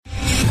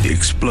The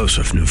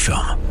explosive new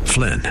film,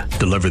 Flynn,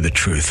 deliver the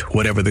truth,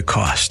 whatever the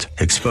cost,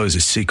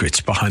 exposes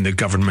secrets behind the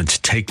government's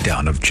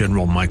takedown of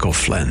General Michael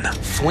Flynn.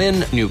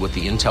 Flynn knew what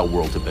the intel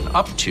world had been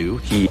up to.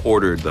 He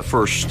ordered the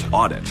first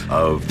audit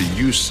of the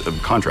use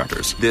of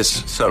contractors.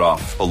 This set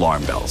off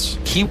alarm bells.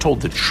 He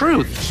told the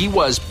truth. He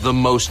was the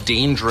most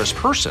dangerous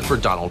person for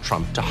Donald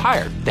Trump to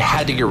hire. They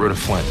had to get rid of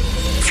Flynn.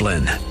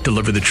 Flynn,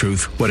 deliver the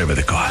truth, whatever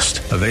the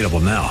cost. Available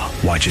now.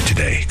 Watch it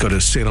today. Go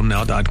to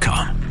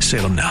salemnow.com.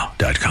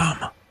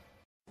 salemnow.com.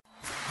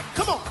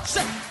 Come on,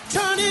 say,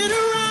 turn it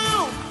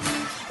around.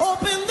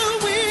 Open the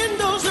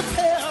windows of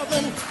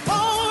heaven. Pour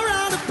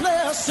out a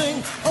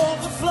blessing,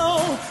 overflow.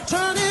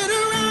 Turn it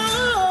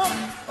around.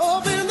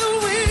 Open the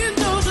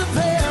windows of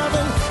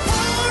heaven.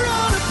 Pour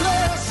out a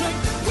blessing.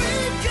 We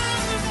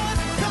got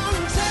to come.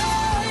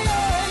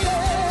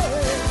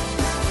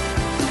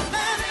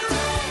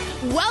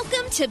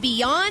 Welcome to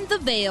Beyond the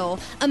Veil,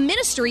 a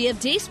ministry of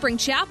Dayspring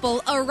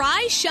Chapel.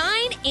 Arise,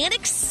 shine, and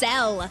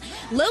excel.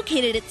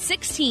 Located at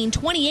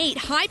 1628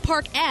 Hyde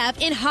Park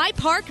Ave in Hyde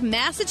Park,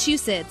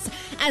 Massachusetts.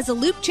 As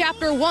Luke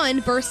chapter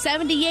 1, verse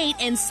 78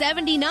 and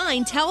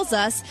 79 tells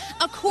us,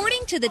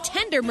 according to the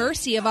tender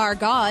mercy of our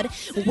God,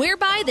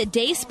 whereby the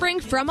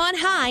dayspring from on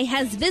high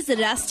has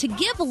visited us to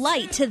give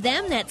light to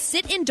them that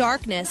sit in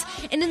darkness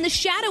and in the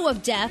shadow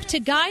of death, to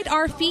guide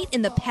our feet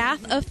in the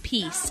path of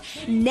peace.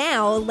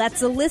 Now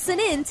let's listen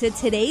in to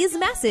today's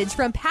message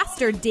from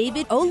Pastor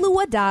David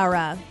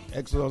Oluwadara.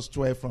 Exodus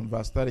 12 from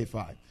verse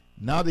 35.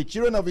 Now the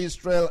children of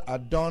Israel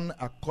had done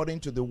according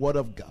to the word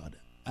of God,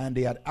 and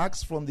they had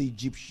asked from the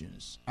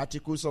Egyptians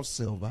articles of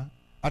silver,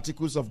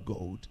 articles of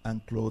gold,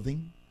 and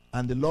clothing.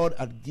 And the Lord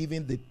had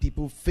given the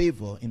people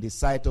favor in the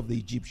sight of the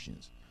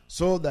Egyptians,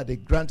 so that they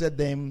granted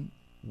them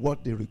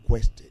what they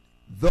requested.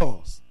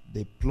 Thus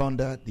they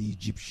plundered the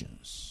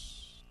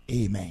Egyptians.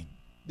 Amen.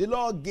 The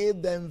Lord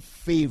gave them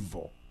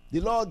favor.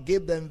 The Lord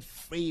gave them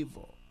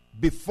favor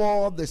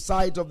before the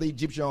sight of the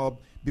Egyptians, or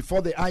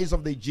before the eyes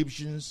of the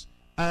Egyptians,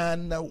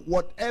 and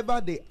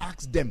whatever they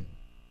asked them,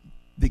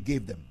 they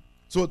gave them.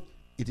 So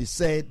it is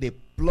said they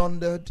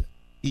plundered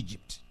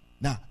Egypt.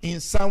 Now, in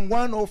Psalm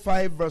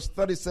 105 verse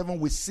 37,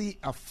 we see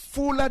a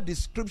fuller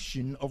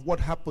description of what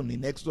happened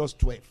in Exodus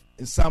 12.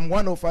 In Psalm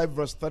 105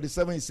 verse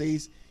 37, it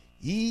says,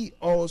 He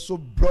also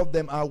brought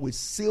them out with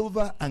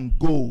silver and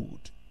gold,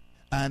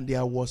 and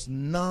there was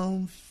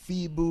none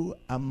feeble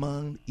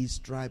among his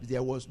tribes.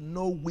 There was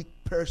no weak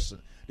person.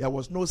 There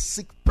was no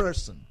sick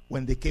person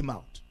when they came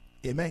out.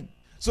 Amen.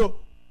 So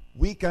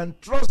we can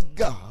trust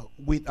God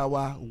with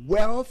our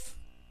wealth,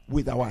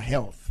 with our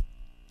health.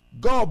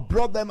 God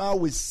brought them out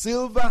with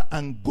silver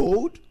and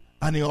gold,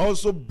 and he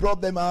also brought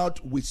them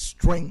out with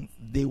strength.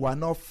 They were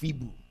not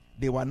feeble.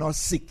 They were not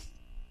sick.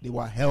 They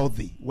were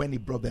healthy when he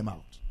brought them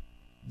out.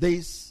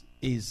 This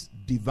is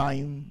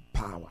divine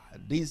power.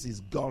 This is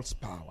God's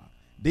power.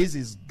 This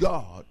is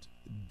God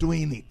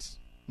doing it.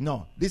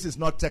 No, this is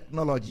not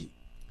technology.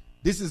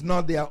 This is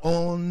not their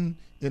own,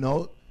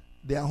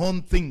 their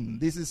own thing.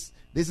 This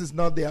is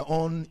not their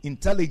own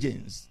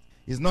intelligence.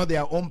 It's not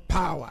their own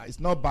power. It's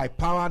not by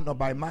power, nor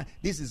by might.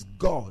 This is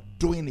God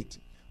doing it.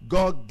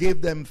 God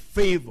gave them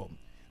favor.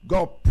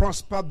 God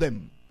prospered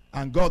them.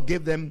 And God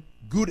gave them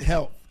good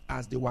health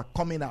as they were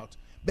coming out.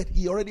 But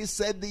he already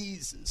said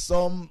this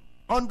some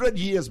 100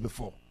 years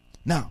before.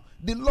 Now,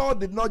 the Lord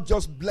did not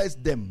just bless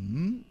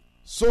them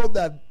so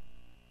that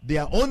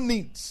their own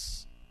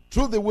needs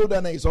through the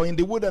wilderness or in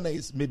the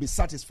wilderness may be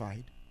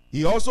satisfied.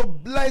 He also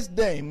blessed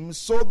them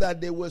so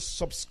that they will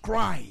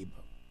subscribe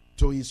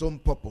to his own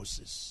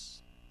purposes.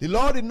 The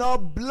Lord did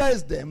not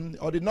bless them,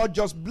 or did not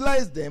just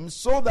bless them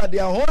so that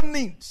their own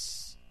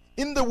needs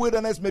in the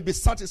wilderness may be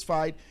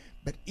satisfied,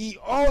 but he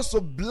also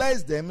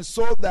blessed them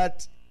so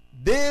that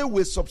they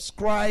will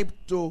subscribe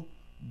to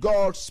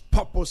God's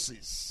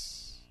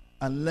purposes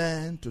and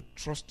learn to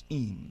trust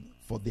him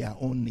for their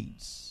own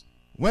needs.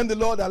 When the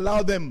Lord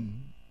allowed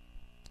them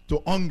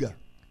to hunger,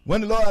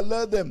 when the Lord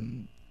allowed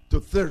them to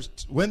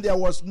thirst, when there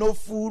was no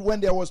food, when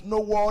there was no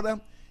water,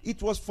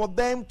 it was for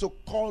them to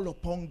call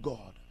upon God.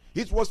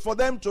 It was for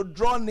them to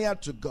draw near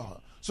to God,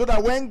 so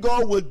that when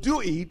God will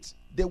do it,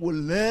 they will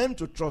learn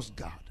to trust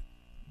God.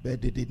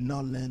 But they did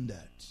not learn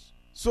that.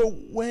 So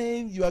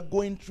when you are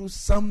going through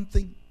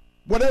something,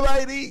 whatever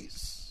it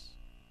is,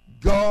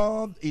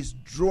 God is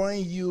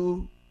drawing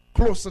you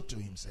closer to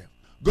himself.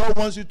 God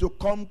wants you to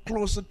come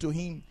closer to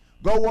him.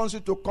 God wants you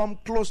to come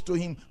close to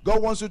him.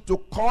 God wants you to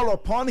call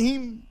upon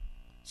him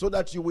so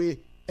that you will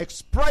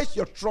express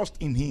your trust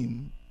in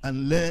him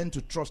and learn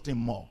to trust him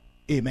more.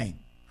 Amen.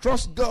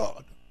 Trust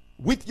God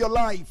with your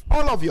life,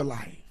 all of your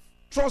life.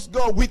 Trust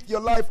God with your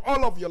life,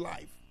 all of your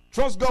life.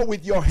 Trust God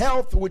with your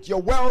health, with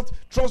your wealth.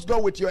 Trust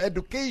God with your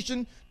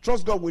education.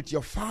 Trust God with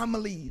your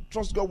family.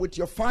 Trust God with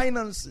your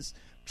finances.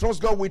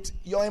 Trust God with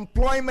your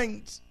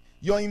employment,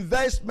 your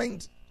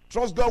investment.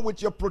 Trust God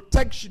with your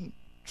protection.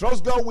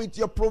 Trust God with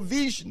your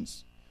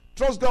provisions.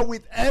 Trust God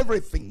with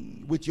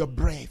everything, with your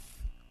breath.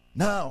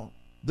 Now,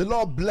 the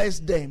Lord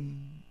blessed them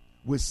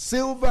with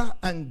silver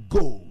and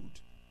gold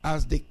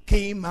as they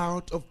came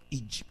out of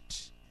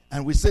Egypt.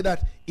 And we say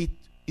that it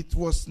it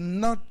was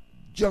not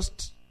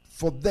just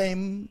for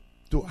them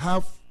to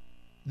have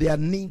their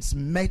needs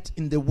met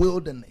in the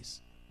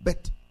wilderness,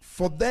 but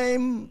for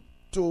them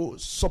to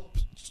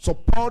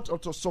support or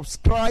to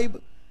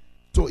subscribe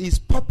to his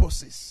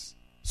purposes.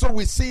 So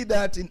we see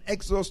that in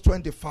Exodus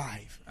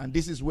 25, and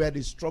this is where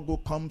the struggle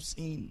comes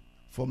in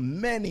for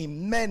many,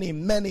 many,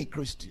 many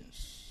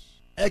Christians.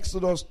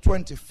 Exodus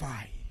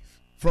 25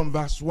 from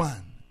verse 1.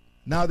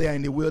 Now they are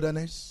in the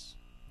wilderness.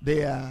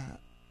 They are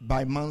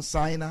by Mount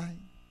Sinai.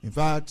 In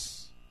fact,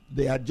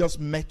 they had just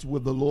met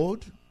with the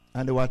Lord,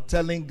 and they were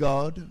telling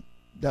God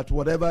that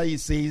whatever he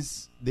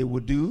says they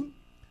would do.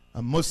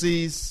 And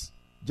Moses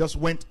just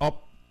went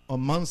up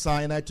on Mount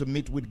Sinai to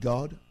meet with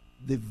God.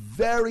 The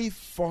very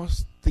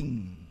first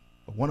thing,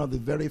 one of the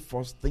very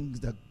first things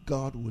that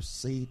God will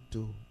say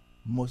to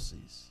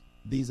Moses,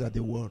 these are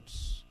the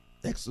words.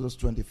 Exodus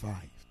 25.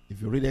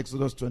 If you read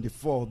Exodus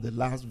 24, the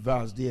last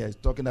verse there is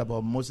talking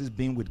about Moses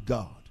being with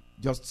God,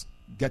 just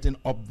getting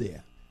up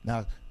there.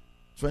 Now,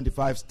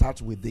 25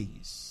 starts with these.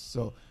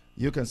 So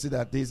you can see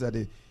that these are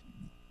the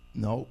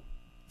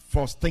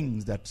first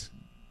things that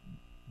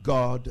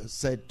God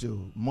said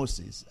to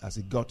Moses as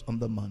he got on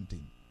the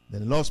mountain.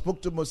 Then the Lord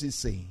spoke to Moses,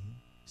 saying,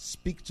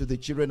 speak to the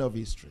children of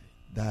Israel,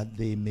 that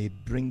they may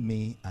bring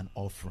me an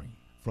offering.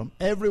 From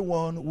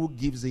everyone who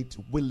gives it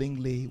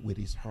willingly with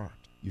his heart,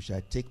 you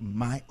shall take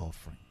my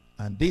offering.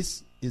 And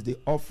this is the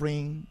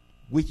offering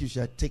which you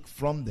shall take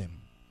from them: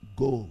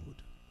 gold,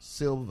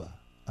 silver,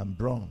 and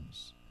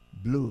bronze,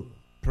 blue,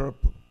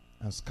 purple,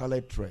 and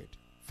scarlet thread,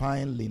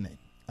 fine linen,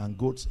 and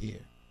goat's ear,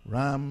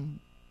 ram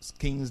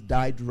skins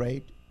dyed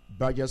red,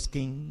 badger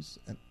skins,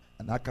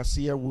 and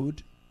acacia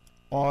wood,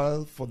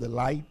 oil for the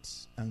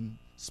light, and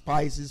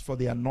spices for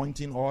the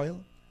anointing oil,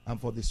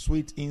 and for the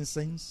sweet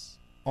incense,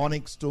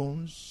 onyx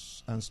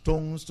stones, and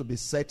stones to be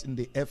set in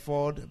the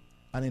ephod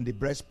and in the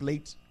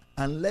breastplate.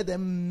 And let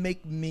them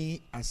make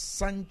me a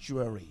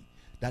sanctuary,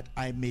 that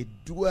I may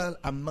dwell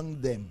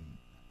among them,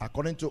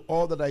 according to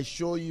all that I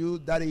show you,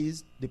 that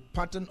is the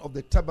pattern of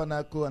the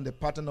tabernacle and the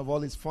pattern of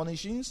all its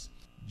furnishings.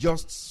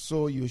 Just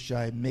so you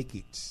shall make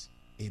it.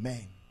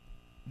 Amen.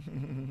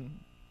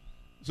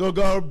 So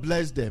God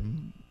blessed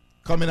them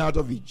coming out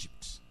of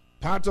Egypt.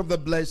 Part of the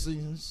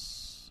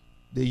blessings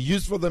they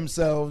used for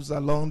themselves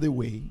along the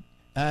way.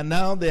 And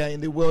now they are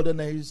in the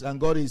wilderness, and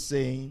God is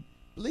saying,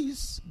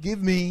 please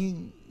give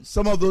me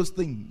some of those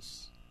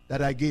things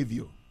that I gave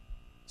you.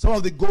 Some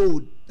of the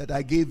gold that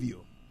I gave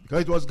you.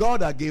 Because it was God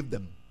that gave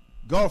them.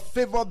 God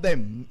favored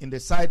them in the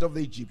sight of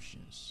the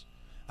Egyptians.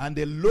 And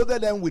they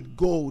loaded them with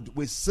gold,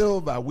 with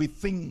silver, with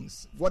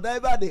things.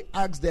 Whatever they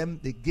asked them,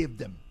 they gave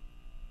them.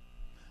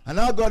 And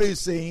now God is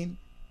saying,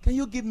 can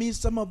you give me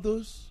some of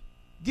those?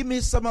 Give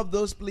me some of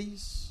those,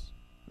 please.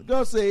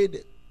 God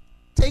said,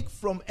 take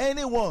from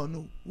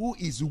anyone who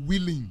is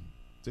willing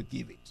to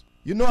give it.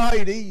 You know how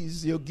it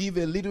is. You give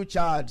a little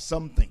child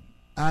something,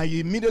 and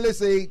you immediately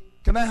say,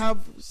 can I have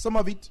some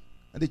of it?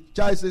 And the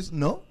child says,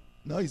 no,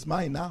 it's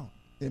mine now.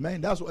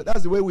 Amen. That's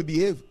the way we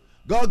behave.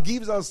 God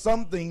gives us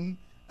something,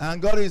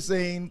 and God is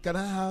saying, can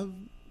I have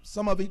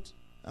some of it?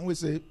 And we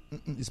say,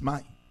 it's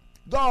mine.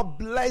 God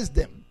blessed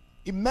them,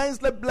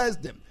 immensely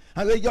blessed them.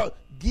 And they go,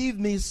 give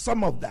me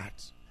some of that,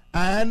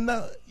 and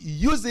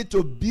use it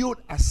to build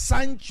a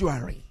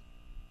sanctuary.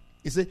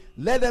 He said,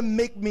 let them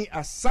make me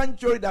a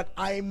sanctuary, that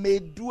I may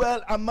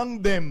dwell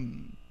among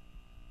them.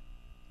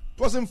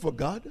 It wasn't for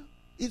God.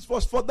 It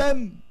was for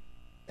them.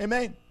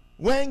 Amen.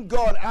 When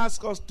God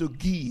asks us to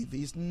give,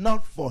 it's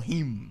not for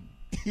him.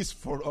 It's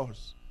for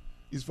us.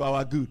 It's for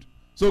our good.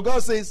 So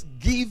God says,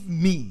 give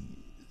me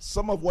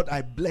some of what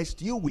I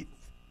blessed you with,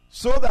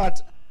 so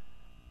that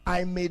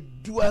I may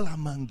dwell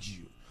among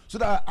you, so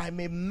that I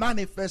may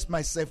manifest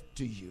myself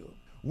to you.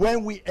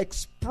 When we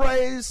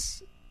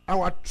express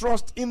our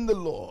trust in the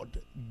Lord,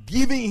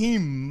 giving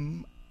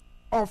him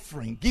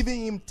offering,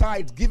 giving him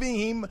tithes, giving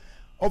him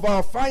of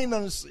our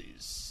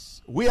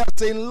finances, we are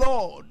saying,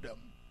 Lord,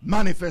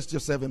 manifest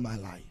yourself in my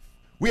life.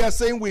 We are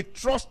saying we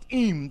trust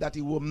him that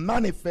he will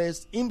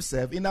manifest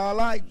himself in our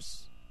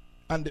lives.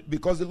 And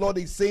because the Lord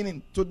is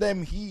saying to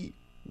them,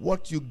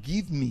 what you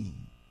give me,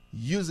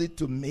 use it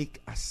to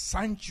make a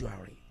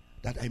sanctuary,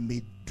 that I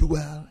may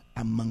dwell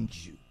among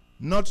you.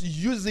 Not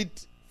use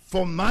it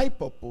for my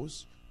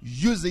purpose,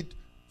 use it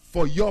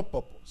for your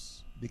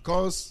purpose,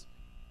 because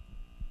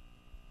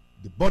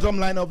the bottom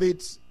line of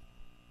it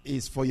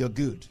is for your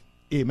good.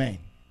 Amen.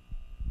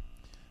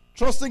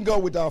 Trusting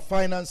God with our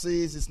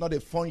finances is not a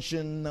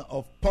function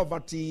of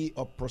poverty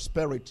or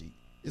prosperity.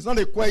 It's not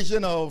a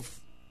question of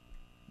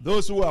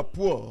those who are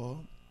poor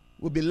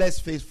will be less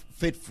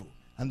faithful,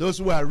 and those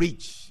who are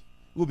rich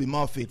will be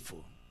more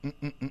faithful.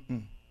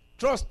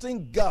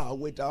 Trusting God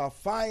with our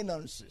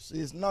finances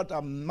is not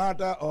a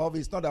matter of,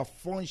 it's not a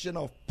function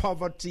of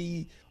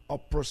poverty or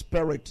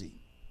prosperity.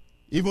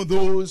 Even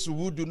those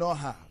who do not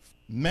have,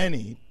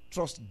 many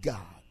trust God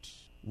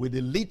with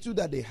the little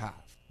that they have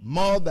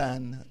more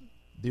than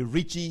the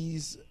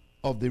riches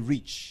of the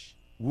rich,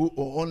 who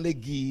will only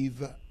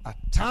give a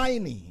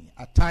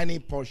tiny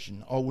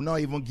portion, or will not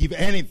even give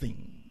anything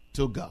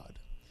to God.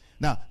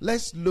 Now,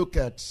 let's look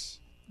at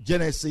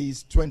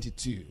Genesis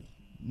 22.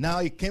 Now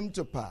it came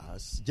to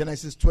pass,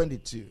 Genesis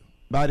 22.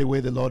 By the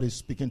way, the Lord is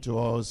speaking to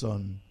us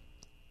on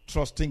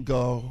trusting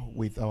God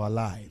with our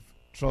life.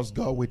 Trust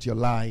God with your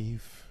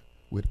life,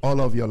 with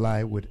all of your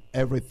life, with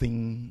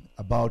everything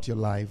about your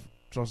life.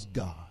 Trust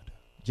God.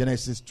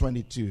 Genesis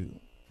 22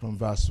 from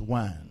verse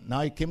 1.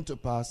 Now it came to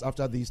pass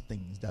after these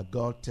things that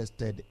God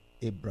tested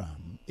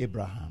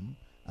Abraham,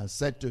 and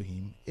said to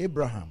him,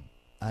 Abraham.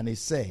 And he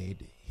said,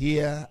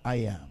 Here I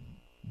am.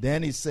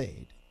 Then he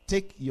said,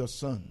 Take your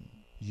son,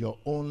 your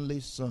only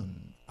son,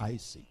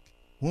 Isaac,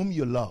 whom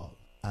you love,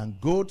 and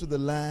go to the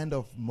land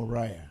of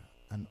Moriah,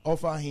 and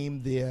offer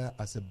him there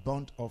as a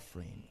burnt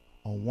offering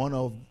on one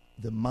of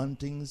the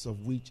mountains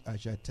of which I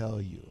shall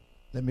tell you.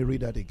 Let me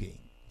read that again.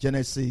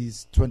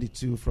 Genesis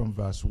 22 from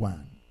verse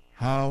 1.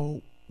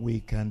 How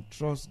we can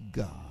trust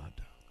God,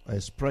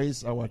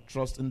 express our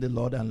trust in the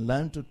Lord, and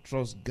learn to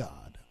trust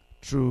God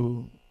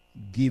through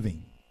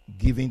giving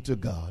to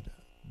God,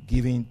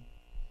 giving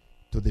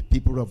to the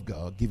people of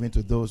God, giving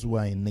to those who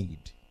are in need.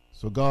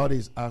 So God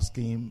is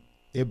asking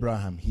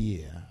Abraham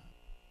here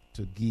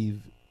to give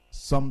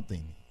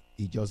something.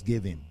 He just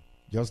gave him.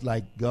 Just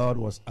like God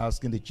was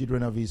asking the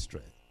children of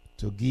Israel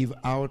to give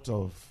out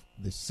of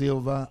the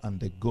silver and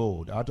the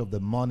gold, out of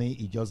the money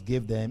he just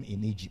gave them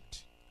in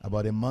Egypt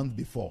about a month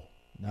before.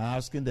 Now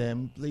asking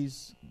them,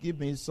 please give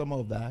me some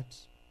of that.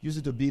 Use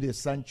it to build a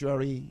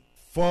sanctuary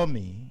for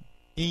me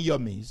in your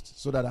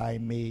midst, so that I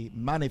may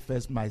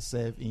manifest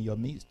myself in your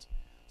midst,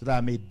 so that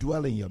I may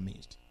dwell in your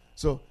midst.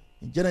 So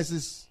in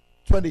Genesis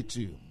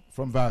 22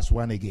 from verse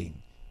 1 again.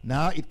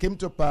 Now it came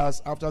to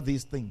pass after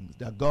these things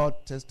that God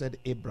tested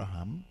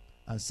Abraham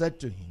and said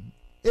to him,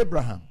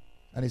 Abraham.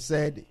 And he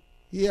said,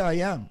 Here I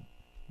am.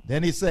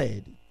 Then he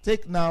said,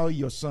 Take now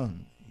your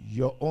son,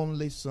 your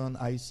only son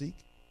Isaac,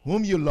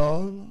 whom you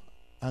love,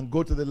 and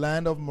go to the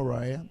land of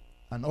Moriah,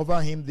 and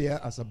offer him there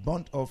as a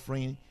burnt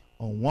offering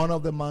on one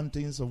of the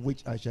mountains of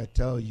which I shall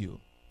tell you.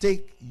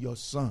 Take your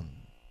son,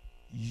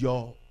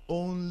 your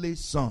only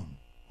son,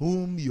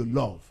 whom you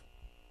love.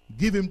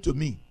 Give him to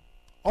me.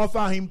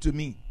 Offer him to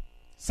me.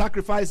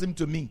 Sacrifice him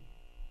to me.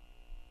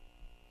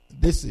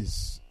 This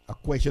is a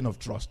question of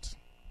trust.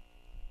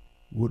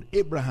 Would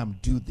Abraham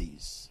do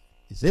this?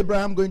 Is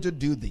Abraham going to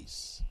do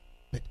this?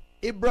 But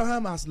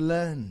Abraham has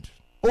learned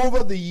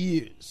over the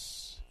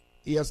years.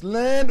 He has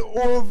learned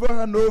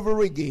over and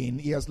over again.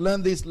 He has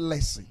learned this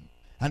lesson.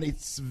 And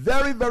it's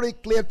very, very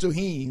clear to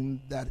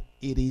him that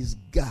it is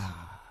God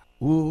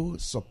who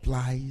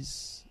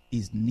supplies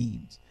his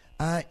needs.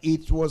 And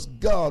it was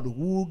God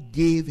who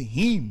gave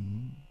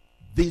him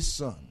this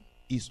son,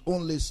 his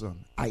only son,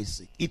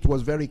 Isaac. It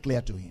was very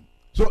clear to him.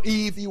 So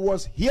if he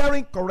was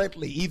hearing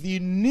correctly, if he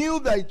knew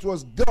that it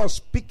was God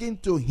speaking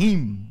to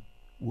him,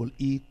 will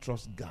he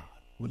trust God?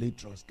 Will he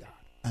trust God?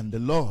 And the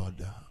Lord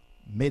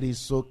made it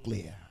so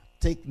clear.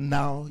 Take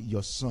now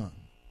your son,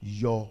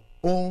 your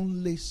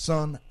only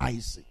son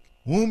Isaac,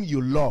 whom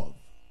you love,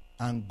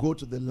 and go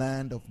to the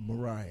land of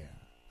Moriah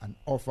and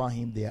offer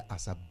him there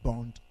as a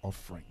burnt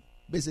offering.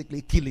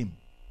 Basically, kill him.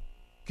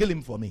 Kill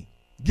him for me.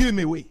 Give him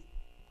away.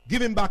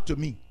 Give him back to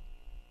me.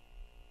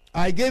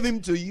 I gave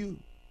him to you.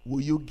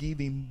 Will you give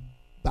him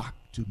back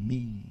to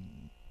me?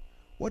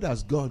 What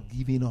has God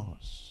given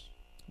us?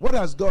 What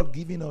has God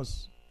given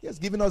us? He has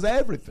given us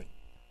everything.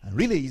 And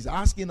really, he's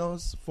asking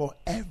us for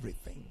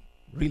everything.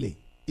 Really,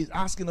 he's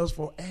asking us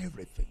for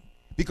everything.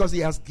 Because he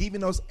has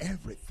given us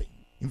everything.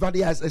 In fact,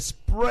 he has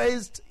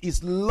expressed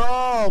his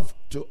love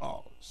to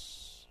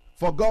us.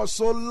 For God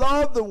so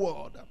loved the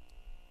world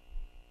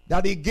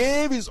that he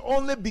gave his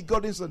only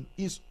begotten son,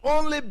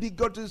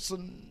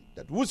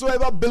 that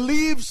whosoever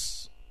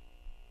believes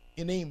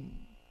in him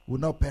will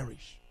not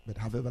perish, but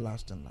have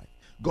everlasting life.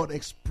 God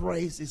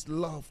expressed his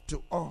love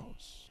to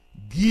us,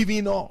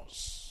 giving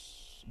us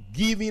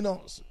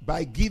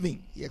by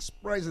giving. He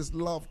expressed his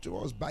love to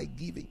us by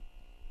giving.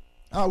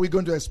 How are we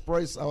going to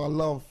express our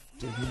love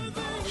to him?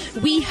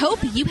 We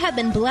hope you have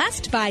been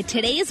blessed by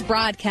today's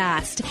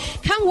broadcast.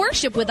 Come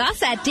worship with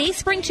us at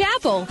Dayspring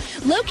Chapel,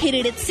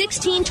 located at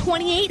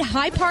 1628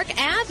 High Park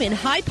Ave in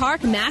High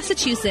Park,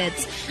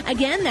 Massachusetts.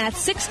 Again,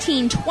 that's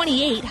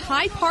 1628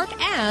 High Park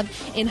Ave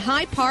in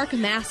High Park,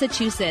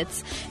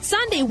 Massachusetts.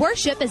 Sunday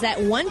worship is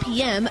at 1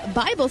 p.m.,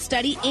 Bible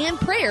study and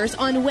prayers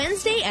on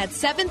Wednesday at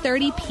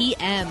 7:30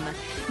 p.m.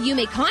 You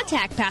may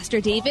contact Pastor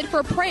David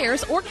for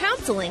prayers or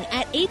counseling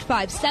at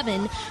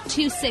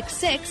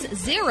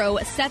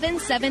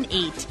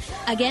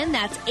 857-266-0778. Again,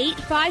 that's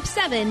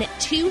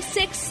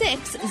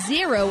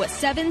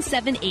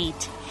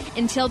 857-266-0778.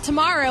 Until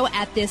tomorrow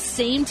at this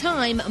same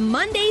time,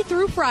 Monday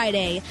through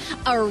Friday,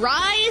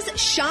 arise,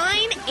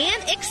 shine,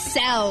 and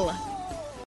excel.